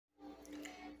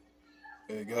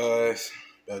Hey guys,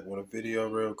 back with a video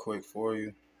real quick for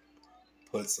you.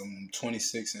 Put some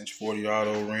 26-inch 40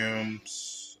 auto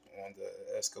rims on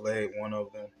the Escalade, one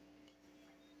of them.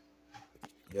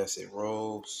 Yes, it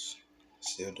rolls.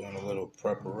 Still doing a little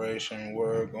preparation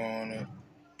work on it.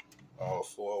 All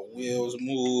four wheels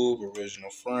move,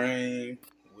 original frame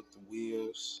with the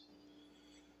wheels.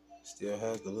 Still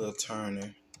has the little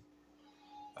turning.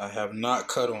 I have not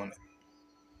cut on it.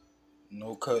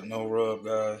 No cut, no rub,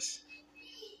 guys.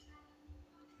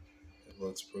 It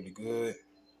looks pretty good.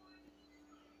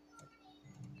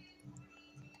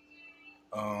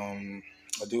 I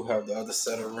do have the other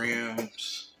set of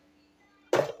rims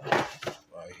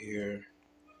right here.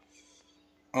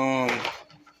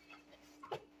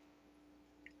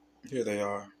 Here they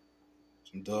are.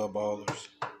 Some dub ballers.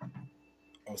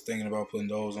 I was thinking about putting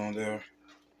those on there.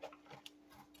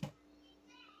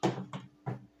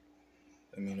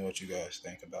 Let me know what you guys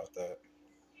think about that.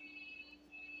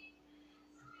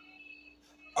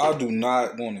 I do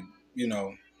not want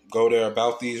to, go there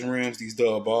about these rims, these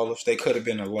dub ballers. They could have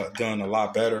been done a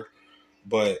lot better,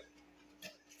 but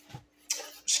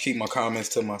just keep my comments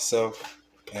to myself,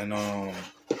 and I'm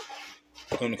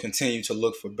going to continue to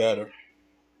look for better.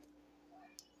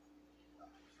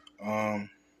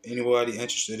 Anybody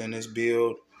interested in this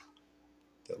build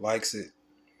that likes it,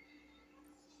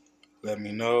 let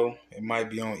me know. It might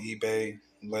be on eBay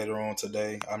later on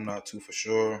today. I'm not too for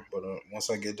sure, but once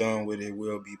I get done with it, it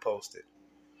will be posted.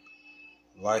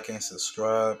 Like and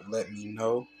subscribe. Let me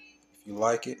know if you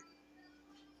like it.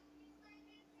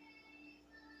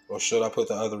 Or should I put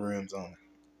the other rims on it?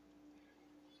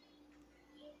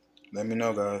 Let me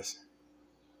know, guys.